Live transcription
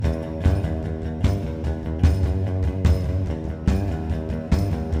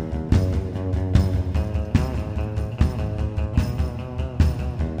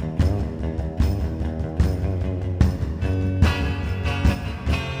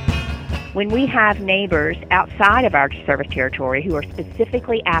When we have neighbors outside of our service territory who are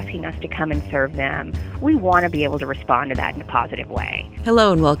specifically asking us to come and serve them, we want to be able to respond to that in a positive way.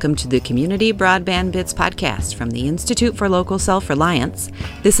 Hello and welcome to the Community Broadband Bits podcast from the Institute for Local Self-Reliance.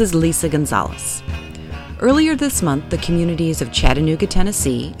 This is Lisa Gonzalez. Earlier this month, the communities of Chattanooga,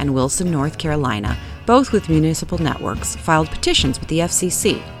 Tennessee and Wilson, North Carolina, both with municipal networks, filed petitions with the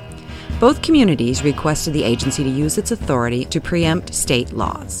FCC. Both communities requested the agency to use its authority to preempt state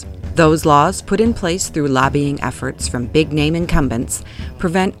laws. Those laws, put in place through lobbying efforts from big-name incumbents,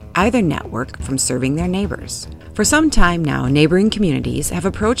 prevent either network from serving their neighbors. For some time now, neighboring communities have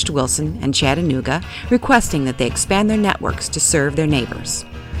approached Wilson and Chattanooga requesting that they expand their networks to serve their neighbors.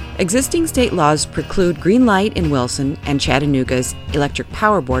 Existing state laws preclude Greenlight in Wilson and Chattanooga's Electric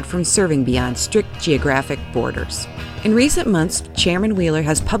Power Board from serving beyond strict geographic borders. In recent months, Chairman Wheeler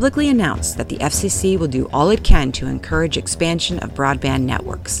has publicly announced that the FCC will do all it can to encourage expansion of broadband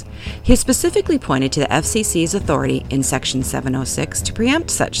networks. He has specifically pointed to the FCC's authority in Section 706 to preempt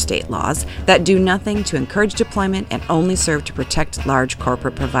such state laws that do nothing to encourage deployment and only serve to protect large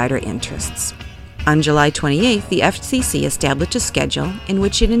corporate provider interests. On July 28th, the FCC established a schedule in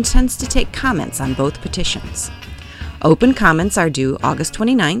which it intends to take comments on both petitions. Open comments are due August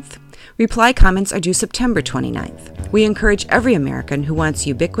 29th. Reply comments are due September 29th. We encourage every American who wants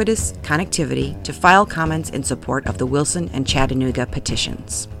ubiquitous connectivity to file comments in support of the Wilson and Chattanooga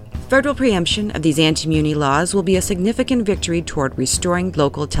petitions. Federal preemption of these anti-muni laws will be a significant victory toward restoring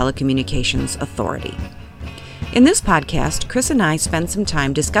local telecommunications authority. In this podcast, Chris and I spend some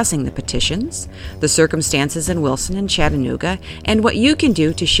time discussing the petitions, the circumstances in Wilson and Chattanooga, and what you can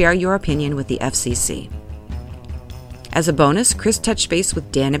do to share your opinion with the FCC. As a bonus, Chris touched base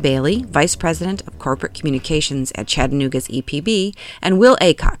with Dana Bailey, Vice President of Corporate Communications at Chattanooga's EPB, and Will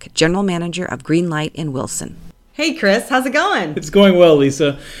Aycock, General Manager of Greenlight in Wilson. Hey Chris, how's it going? It's going well,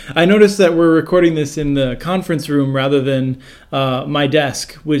 Lisa. I noticed that we're recording this in the conference room rather than my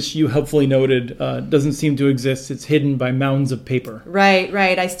desk, which you helpfully noted doesn't seem to exist. It's hidden by mounds of paper. Right.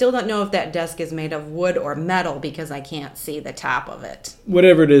 I still don't know if that desk is made of wood or metal because I can't see the top of it.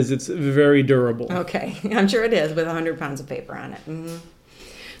 Whatever it is, it's very durable. Okay, I'm sure it is with 100 pounds of paper on it. Mm-hmm.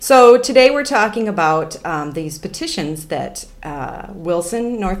 So today we're talking about these petitions that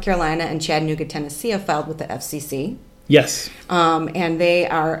Wilson, North Carolina, and Chattanooga, Tennessee have filed with the FCC. Yes. And they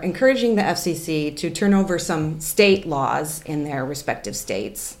are encouraging the FCC to turn over some state laws in their respective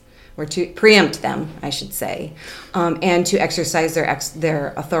states, or to preempt them, I should say, and to exercise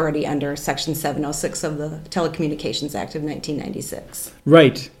their authority under Section 706 of the Telecommunications Act of 1996.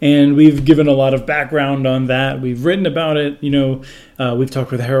 Right, and we've given a lot of background on that. We've written about it. We've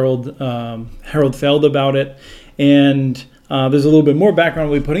talked with Harold Feld about it, and there's a little bit more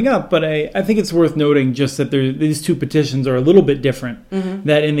background we're putting up, but I think it's worth noting just that these two petitions are a little bit different. Mm-hmm.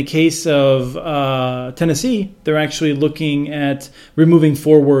 That in the case of Tennessee, they're actually looking at removing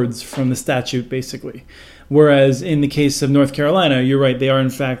 4 words from the statute, basically. Whereas in the case of North Carolina, you're right, they are in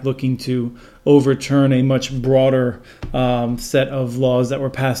fact looking to overturn a much broader set of laws that were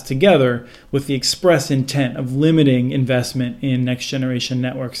passed together with the express intent of limiting investment in next-generation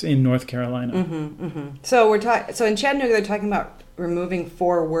networks in North Carolina. Mm-hmm, mm-hmm. So So in Chattanooga, they're talking about removing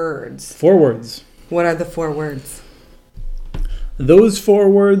 4 words. 4 words. What are the 4 words? Those 4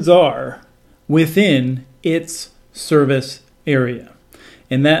 words are within its service area.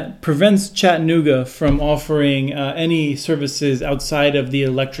 And that prevents Chattanooga from offering any services outside of the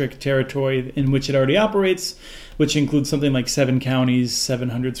electric territory in which it already operates, which includes something like 7 counties,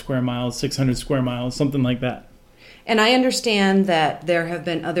 700 square miles, 600 square miles, something like that. And I understand that there have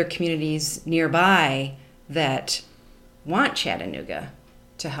been other communities nearby that want Chattanooga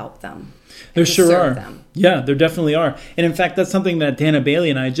to help them. There sure are. Them. Yeah, there definitely are. And in fact, that's something that Dana Bailey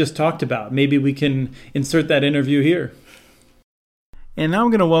and I just talked about. Maybe we can insert that interview here. And now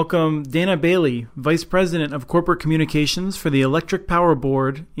I'm going to welcome Dana Bailey, Vice President of Corporate Communications for the Electric Power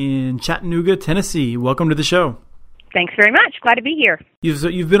Board in Chattanooga, Tennessee. Welcome to the show. Thanks very much. Glad to be here.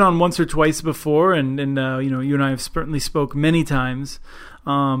 You've been on once or twice before, and you and I have certainly spoke many times.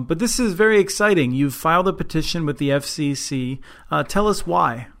 But this is very exciting. You've filed a petition with the FCC. Tell us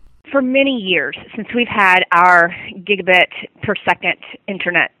why. For many years, since we've had our gigabit per second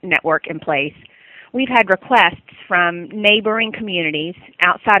internet network in place, we've had requests from neighboring communities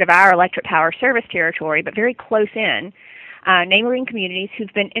outside of our electric power service territory, but very close in, neighboring communities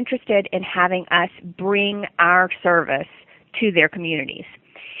who've been interested in having us bring our service to their communities.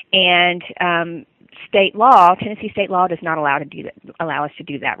 And Tennessee state law does not allow us to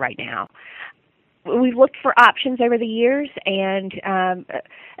do that right now. We've looked for options over the years and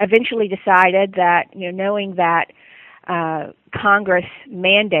eventually decided that, knowing that Congress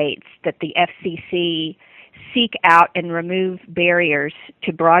mandates that the FCC seek out and remove barriers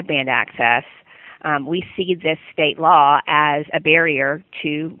to broadband access, we see this state law as a barrier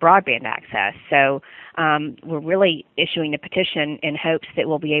to broadband access. So we're really issuing a petition in hopes that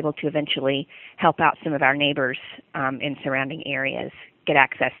we'll be able to eventually help out some of our neighbors in surrounding areas get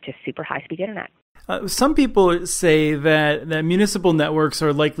access to super high-speed internet. Some people say that municipal networks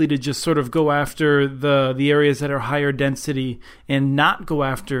are likely to just sort of go after the areas that are higher density and not go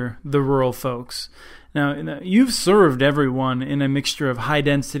after the rural folks. Now, you've served everyone in a mixture of high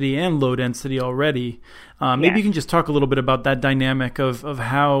density and low density already. Maybe you can just talk a little bit about that dynamic of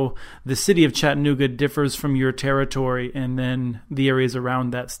how the city of Chattanooga differs from your territory and then the areas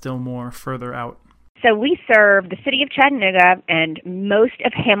around that still more further out. So we serve the city of Chattanooga and most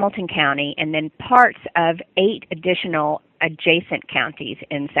of Hamilton County and then parts of 8 additional adjacent counties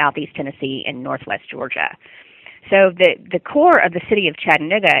in southeast Tennessee and northwest Georgia. So the core of the city of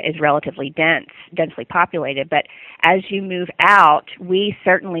Chattanooga is relatively densely populated, but as you move out, we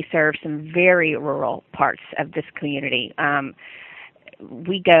certainly serve some very rural parts of this community.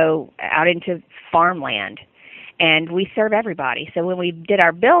 We go out into farmland, and we serve everybody. So when we did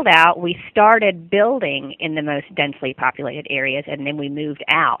our build-out, we started building in the most densely populated areas, and then we moved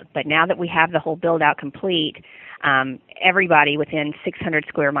out. But now that we have the whole build-out complete, everybody within 600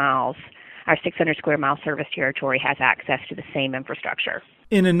 square miles, our 600 square mile service territory has access to the same infrastructure.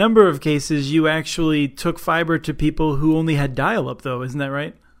 In a number of cases, you actually took fiber to people who only had dial-up, though, isn't that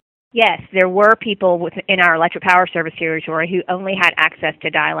right? Yes, there were people within our electric power service territory who only had access to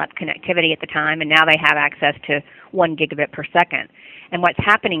dial-up connectivity at the time, and now they have access to 1 gigabit per second. And what's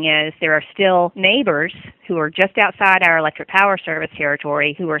happening is there are still neighbors who are just outside our electric power service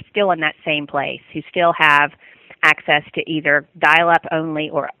territory who are still in that same place, who still have access to either dial-up only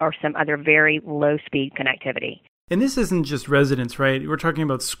or some other very low-speed connectivity. And this isn't just residents, right? We're talking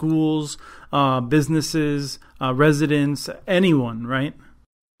about schools, businesses, residents, anyone, right?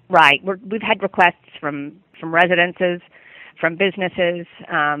 Right. We've had requests from residences, from businesses,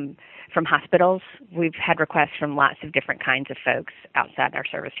 from hospitals. We've had requests from lots of different kinds of folks outside our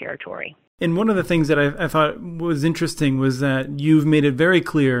service territory. And one of the things that I thought was interesting was that you've made it very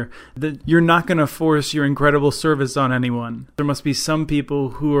clear that you're not going to force your incredible service on anyone. There must be some people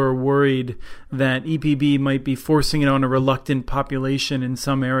who are worried that EPB might be forcing it on a reluctant population in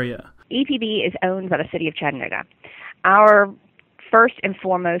some area. EPB is owned by the city of Chattanooga. Our first and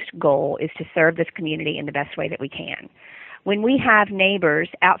foremost goal is to serve this community in the best way that we can. When we have neighbors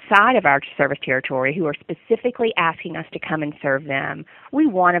outside of our service territory who are specifically asking us to come and serve them, we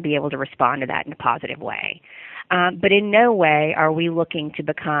want to be able to respond to that in a positive way. But in no way are we looking to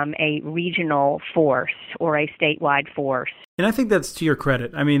become a regional force or a statewide force. And I think that's to your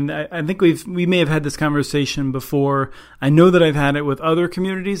credit. I mean, I think we may have had this conversation before. I know that I've had it with other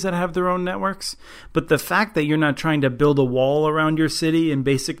communities that have their own networks. But the fact that you're not trying to build a wall around your city and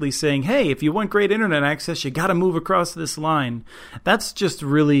basically saying, hey, if you want great internet access, you got to move across this line. That's just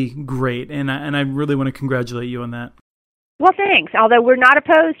really great. And I really want to congratulate you on that. Well, thanks. Although we're not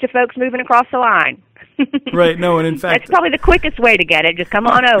opposed to folks moving across the line. Right. No, and in fact, that's probably the quickest way to get it. Just come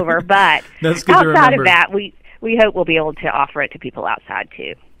on over. But that's good outside of that, we hope we'll be able to offer it to people outside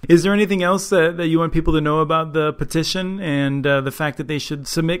too. Is there anything else that you want people to know about the petition and the fact that they should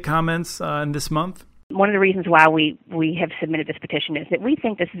submit comments in this month? One of the reasons why we have submitted this petition is that we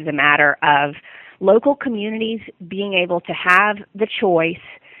think this is a matter of local communities being able to have the choice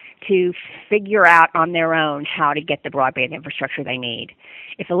to figure out on their own how to get the broadband infrastructure they need.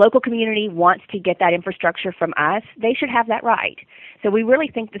 If a local community wants to get that infrastructure from us, they should have that right. So we really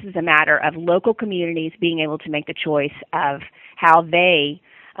think this is a matter of local communities being able to make the choice of how they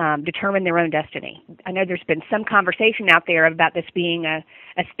determine their own destiny. I know there's been some conversation out there about this being a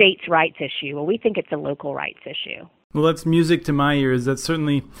states' rights issue. Well, we think it's a local rights issue. Well, that's music to my ears. That's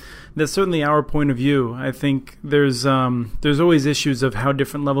certainly our point of view. I think there's always issues of how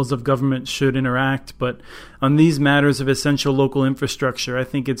different levels of government should interact, but on these matters of essential local infrastructure, I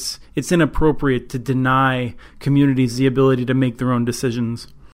think it's inappropriate to deny communities the ability to make their own decisions.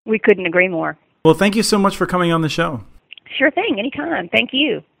 We couldn't agree more. Well, thank you so much for coming on the show. Sure thing, anytime. Thank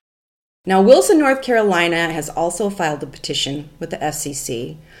you. Now, Wilson, North Carolina has also filed a petition with the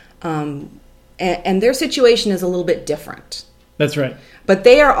FCC. And their situation is a little bit different. That's right. But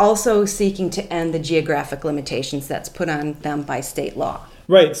they are also seeking to end the geographic limitations that's put on them by state law.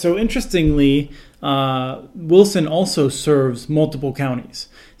 Right. So interestingly, Wilson also serves multiple counties.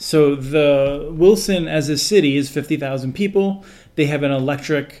 So the Wilson as a city is 50,000 people. They have an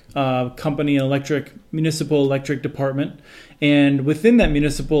electric company, an municipal electric department. And within that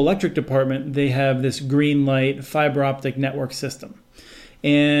municipal electric department, they have this green light fiber optic network system.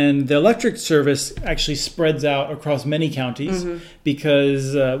 And the electric service actually spreads out across many counties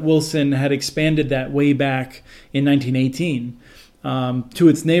because Wilson had expanded that way back in 1918 to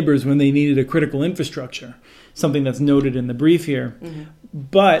its neighbors when they needed a critical infrastructure, something that's noted in the brief here.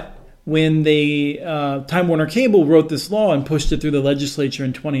 But when Time Warner Cable wrote this law and pushed it through the legislature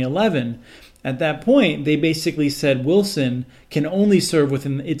in 2011, at that point, they basically said Wilson can only serve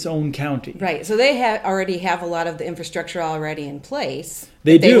within its own county. Right. So they already have a lot of the infrastructure already in place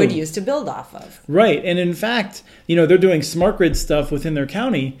they would use to build off of. Right. And in fact, they're doing smart grid stuff within their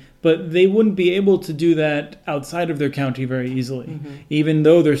county, but they wouldn't be able to do that outside of their county very easily, even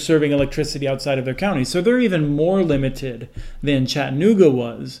though they're serving electricity outside of their county. So they're even more limited than Chattanooga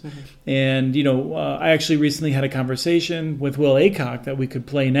was. And, I actually recently had a conversation with Will Aycock that we could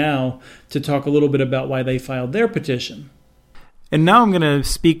play now to talk a little bit about why they filed their petition. And now I'm going to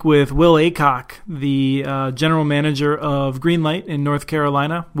speak with Will Aycock, the general manager of Greenlight in North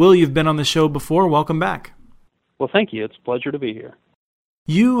Carolina. Will, you've been on the show before. Welcome back. Well, thank you. It's a pleasure to be here.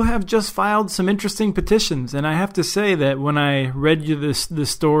 You have just filed some interesting petitions, and I have to say that when I read you this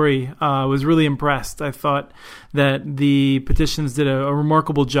story, I was really impressed. I thought that the petitions did a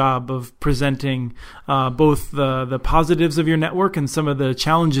remarkable job of presenting both the positives of your network and some of the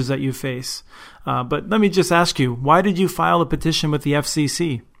challenges that you face. But let me just ask you, why did you file a petition with the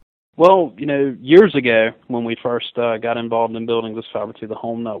FCC? Well, years ago when we first got involved in building this fiber to the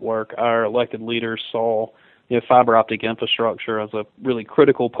home network, our elected leaders saw fiber optic infrastructure as a really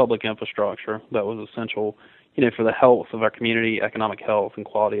critical public infrastructure that was essential, for the health of our community, economic health, and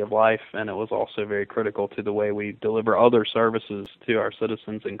quality of life. And it was also very critical to the way we deliver other services to our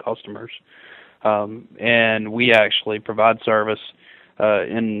citizens and customers. And we actually provide service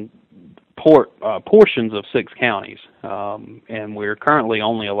in portions of 6 counties. And we're currently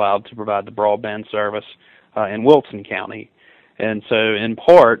only allowed to provide the broadband service in Wilson County. And so in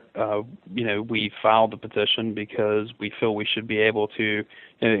part, we filed the petition because we feel we should be able to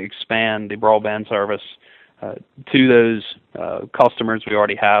expand the broadband service to those customers we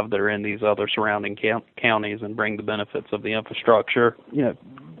already have that are in these other surrounding counties and bring the benefits of the infrastructure,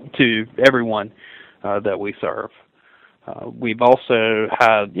 to everyone that we serve. We've also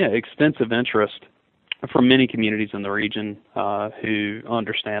had extensive interest from many communities in the region who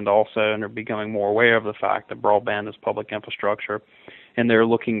understand also and are becoming more aware of the fact that broadband is public infrastructure, and they're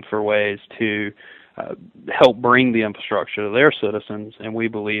looking for ways to help bring the infrastructure to their citizens. And we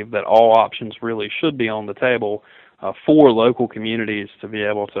believe that all options really should be on the table for local communities to be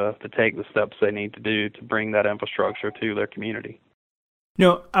able to take the steps they need to do to bring that infrastructure to their community.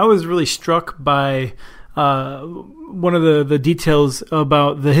 I was really struck by one of the details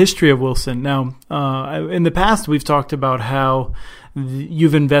about the history of Wilson. Now, in the past, we've talked about how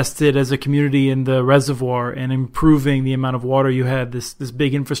you've invested as a community in the reservoir and improving the amount of water you had, this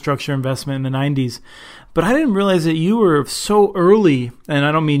big infrastructure investment in the 90s. But I didn't realize that you were so early, and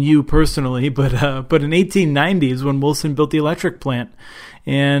I don't mean you personally, but in 1890s when Wilson built the electric plant.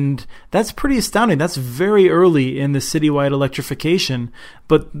 And that's pretty astounding. That's very early in the citywide electrification.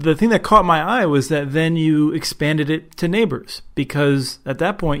 But the thing that caught my eye was that then you expanded it to neighbors, because at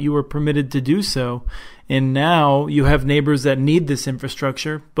that point you were permitted to do so. And now you have neighbors that need this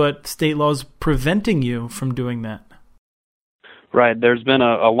infrastructure, but state laws preventing you from doing that. Right. There's been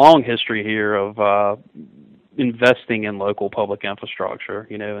a long history here of investing in local public infrastructure,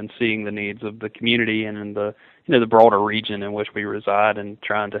 and seeing the needs of the community and in the broader region in which we reside, and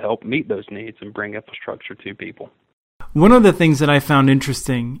trying to help meet those needs and bring infrastructure to people. One of the things that I found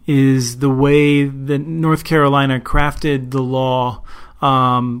interesting is the way that North Carolina crafted the law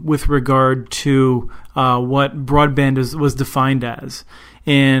with regard to what broadband was defined as.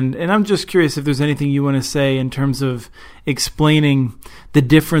 And I'm just curious if there's anything you want to say in terms of explaining the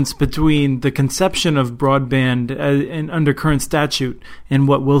difference between the conception of broadband under current statute and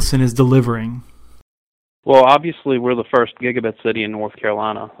what Wilson is delivering. Well, obviously, we're the first gigabit city in North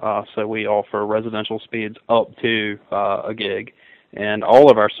Carolina, so we offer residential speeds up to a gig, and all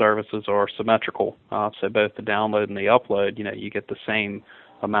of our services are symmetrical. So both the download and the upload, you get the same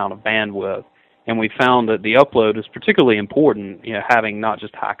amount of bandwidth. And we found that the upload is particularly important, having not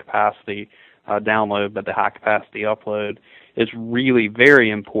just high capacity download, but the high capacity upload is really very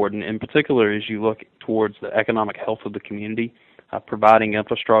important, in particular as you look towards the economic health of the community. providing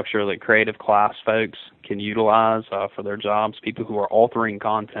infrastructure that creative class folks can utilize for their jobs. People who are authoring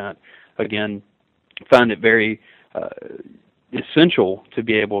content, again, find it very essential to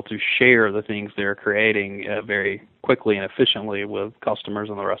be able to share the things they're creating very quickly and efficiently with customers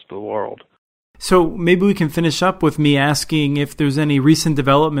and the rest of the world. So maybe we can finish up with me asking if there's any recent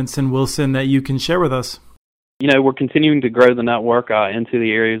developments in Wilson that you can share with us. We're continuing to grow the network into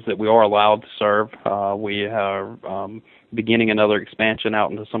the areas that we are allowed to serve. We are beginning another expansion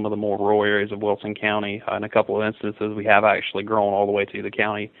out into some of the more rural areas of Wilson County. In a couple of instances, we have actually grown all the way to the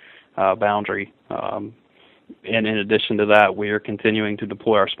county boundary. And in addition to that, we are continuing to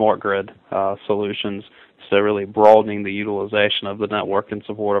deploy our smart grid solutions, so really broadening the utilization of the network in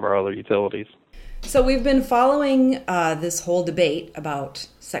support of our other utilities. So we've been following this whole debate about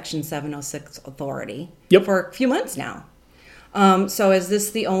Section 706 authority for a few months now. So is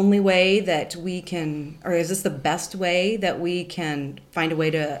this the only way that we can, or is this the best way that we can find a way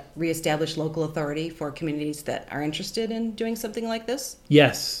to reestablish local authority for communities that are interested in doing something like this?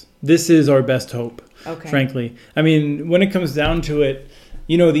 Yes, this is our best hope, frankly. I mean, when it comes down to it,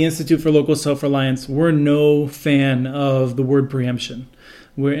 the Institute for Local Self-Reliance, we're no fan of the word preemption.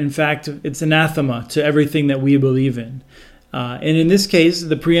 In fact, it's anathema to everything that we believe in. And in this case,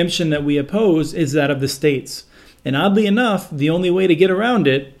 the preemption that we oppose is that of the states. And oddly enough, the only way to get around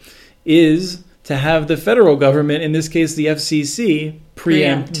it is to have the federal government, in this case the FCC,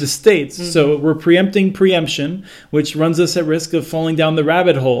 preempt the states. Mm-hmm. So we're preempting preemption, which runs us at risk of falling down the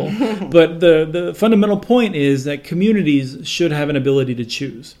rabbit hole. But the fundamental point is that communities should have an ability to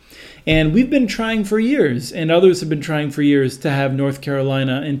choose. And we've been trying for years, and others have been trying for years, to have North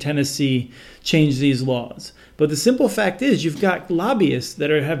Carolina and Tennessee change these laws. But the simple fact is you've got lobbyists that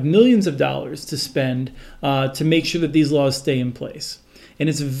have millions of dollars to spend to make sure that these laws stay in place. And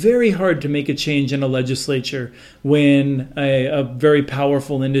it's very hard to make a change in a legislature when a very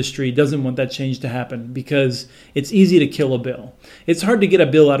powerful industry doesn't want that change to happen, because it's easy to kill a bill. It's hard to get a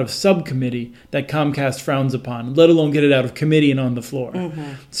bill out of subcommittee that Comcast frowns upon, let alone get it out of committee and on the floor.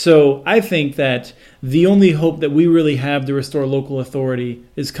 Mm-hmm. So I think that the only hope that we really have to restore local authority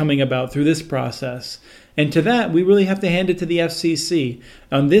is coming about through this process. And to that, we really have to hand it to the FCC.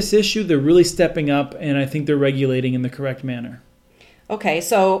 On this issue, they're really stepping up, and I think they're regulating in the correct manner. Okay,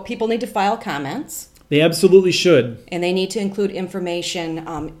 so people need to file comments. They absolutely should. And they need to include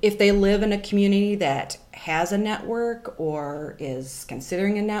information if they live in a community that has a network or is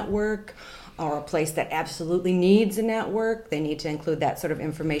considering a network, or a place that absolutely needs a network. They need to include that sort of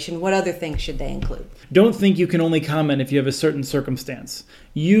information. What other things should they include? Don't think you can only comment if you have a certain circumstance.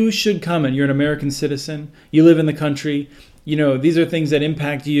 You should comment. You're an American citizen. You live in the country. These are things that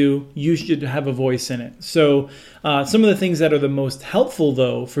impact you. You should have a voice in it. So some of the things that are the most helpful,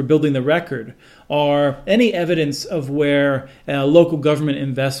 though, for building the record are any evidence of where local government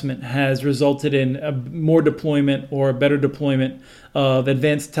investment has resulted in a more deployment or a better deployment of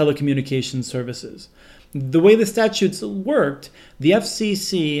advanced telecommunications services. The way the statutes worked, the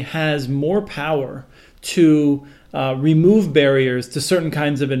FCC has more power to remove barriers to certain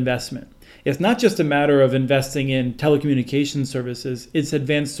kinds of investment. It's not just a matter of investing in telecommunications services, it's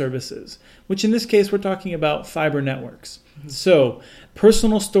advanced services, which in this case we're talking about fiber networks. Mm-hmm. So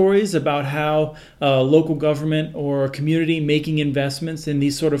personal stories about how local government or a community making investments in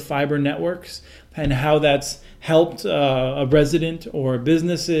these sort of fiber networks and how that's helped a resident or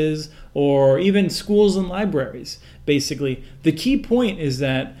businesses or even schools and libraries. Basically, the key point is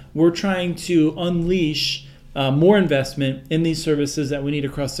that we're trying to unleash more investment in these services that we need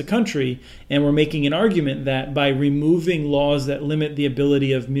across the country. And we're making an argument that by removing laws that limit the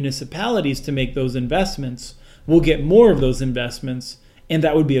ability of municipalities to make those investments, we'll get more of those investments, and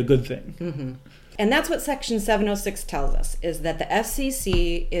that would be a good thing. Mm-hmm. And that's what Section 706 tells us, is that the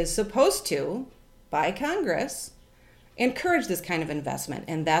FCC is supposed to, by Congress, encourage this kind of investment.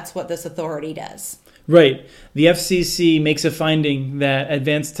 And that's what this authority does. Right. The FCC makes a finding that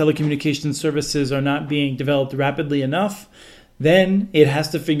advanced telecommunications services are not being developed rapidly enough. Then it has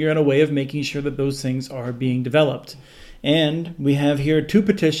to figure out a way of making sure that those things are being developed. And we have here 2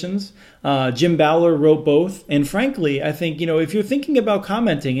 petitions. Jim Bowler wrote both. And frankly, I think, if you're thinking about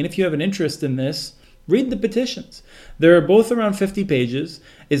commenting and if you have an interest in this, read the petitions. They're both around 50 pages.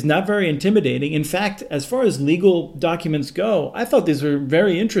 It's not very intimidating. In fact, as far as legal documents go, I thought these were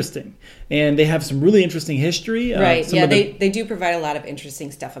very interesting. And they have some really interesting history. Right. They do provide a lot of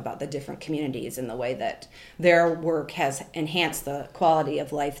interesting stuff about the different communities and the way that their work has enhanced the quality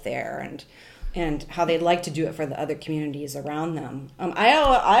of life there and how they'd like to do it for the other communities around them.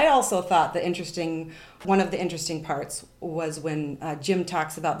 I also thought one of the interesting parts was when Jim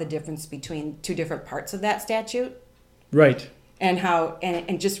talks about the difference between 2 different parts of that statute. Right.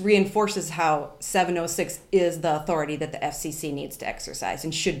 and just reinforces how 706 is the authority that the FCC needs to exercise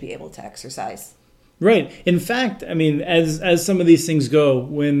and should be able to exercise. Right. In fact, I mean, as some of these things go,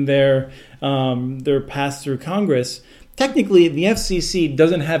 when they're passed through Congress, technically the FCC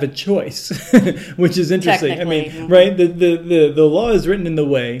doesn't have a choice, which is interesting. I mean, right? The law is written in the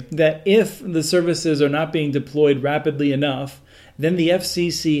way that if the services are not being deployed rapidly enough, then the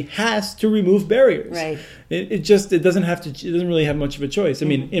FCC has to remove barriers. Right. It doesn't really have much of a choice. I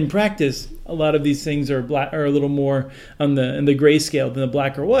mean, in practice, a lot of these things are a little more in the gray scale than the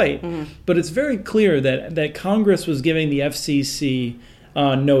black or white. Mm-hmm. But it's very clear that Congress was giving the FCC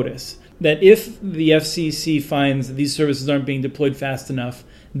notice that if the FCC finds that these services aren't being deployed fast enough,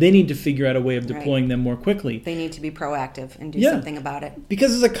 they need to figure out a way of deploying them more quickly. They need to be proactive and do something about it.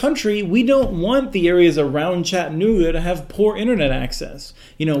 Because as a country, we don't want the areas around Chattanooga to have poor internet access.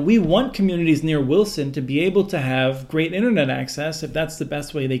 We want communities near Wilson to be able to have great internet access if that's the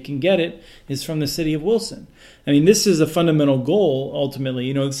best way they can get it is from the city of Wilson. I mean, this is a fundamental goal,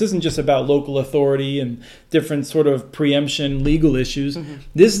 ultimately. This isn't just about local authority and different sort of preemption legal issues. Mm-hmm.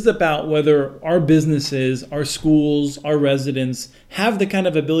 This is about whether our businesses, our schools, our residents have the kind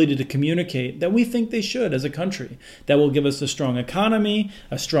of ability to communicate that we think they should as a country, that will give us a strong economy,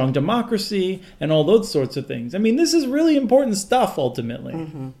 a strong democracy, and all those sorts of things. I mean, this is really important stuff, ultimately.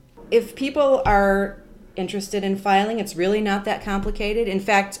 Mm-hmm. If people are interested in filing, it's really not that complicated. In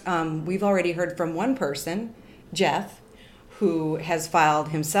fact, we've already heard from one person, Jeff, who has filed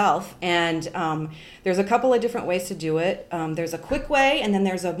himself, and there's a couple of different ways to do it. There's a quick way, and then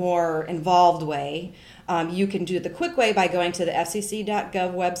there's a more involved way. You can do the quick way by going to the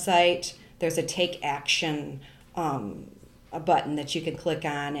fcc.gov website. There's a take action a button that you can click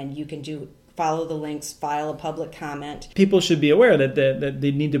on, and you can follow the links, file a public comment. People should be aware that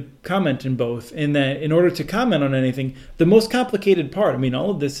they need to comment in both, and that in order to comment on anything, the most complicated part, I mean,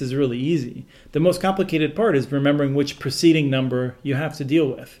 all of this is really easy. The most complicated part is remembering which proceeding number you have to deal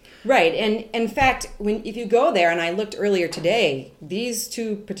with. Right, and in fact, if you go there, and I looked earlier today, these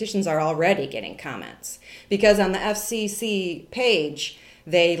two petitions are already getting comments. Because on the FCC page,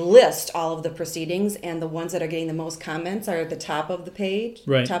 they list all of the proceedings, and the ones that are getting the most comments are at the top of the page,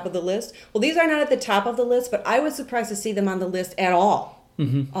 right. Top of the list. Well, these are not at the top of the list, but I was surprised to see them on the list at all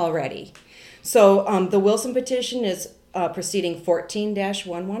already. So the Wilson petition is proceeding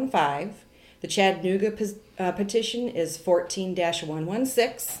 14-115. The Chattanooga petition is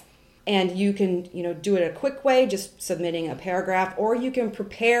 14-116. And you can, do it a quick way, just submitting a paragraph, or you can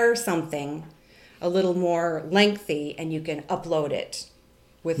prepare something a little more lengthy, and you can upload it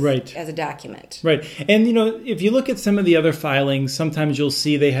as a document. Right. And, if you look at some of the other filings, sometimes you'll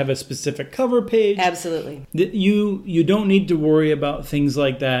see they have a specific cover page. Absolutely. You don't need to worry about things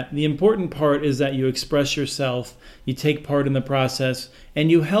like that. The important part is that you express yourself, you take part in the process, and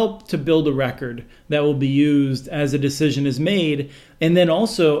you help to build a record that will be used as a decision is made. And then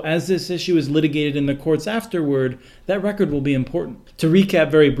also, as this issue is litigated in the courts afterward, that record will be important. To recap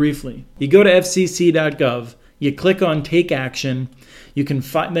very briefly, you go to fcc.gov, you click on Take Action, you can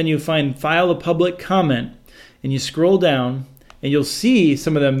then you find File a Public Comment, and you scroll down, and you'll see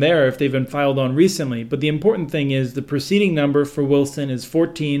some of them there if they've been filed on recently. But the important thing is the proceeding number for Wilson is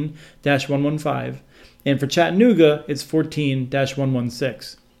 14-115, and for Chattanooga, it's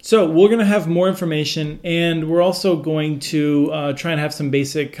 14-116. So we're going to have more information, and we're also going to try and have some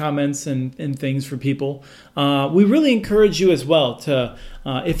basic comments and things for people. We really encourage you as well to,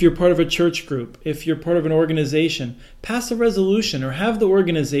 if you're part of a church group, if you're part of an organization, pass a resolution or have the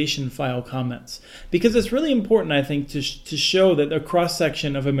organization file comments. Because it's really important, I think, to show that a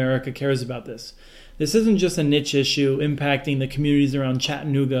cross-section of America cares about this. This isn't just a niche issue impacting the communities around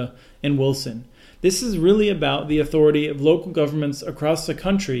Chattanooga and Wilson. This is really about the authority of local governments across the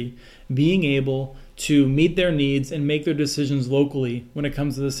country being able to meet their needs and make their decisions locally when it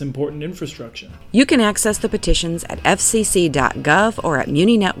comes to this important infrastructure. You can access the petitions at fcc.gov or at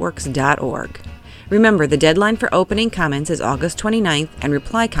muninetworks.org. Remember, the deadline for opening comments is August 29th and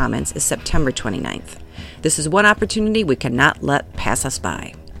reply comments is September 29th. This is one opportunity we cannot let pass us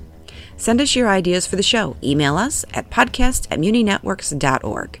by. Send us your ideas for the show. Email us at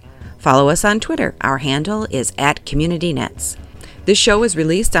podcast@muninetworks.org. Follow us on Twitter. Our handle is @CommunityNets. This show was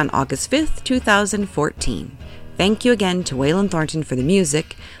released on August 5th, 2014. Thank you again to Waylon Thornton for the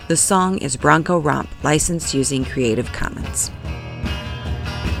music. The song is Bronco Romp, licensed using Creative Commons.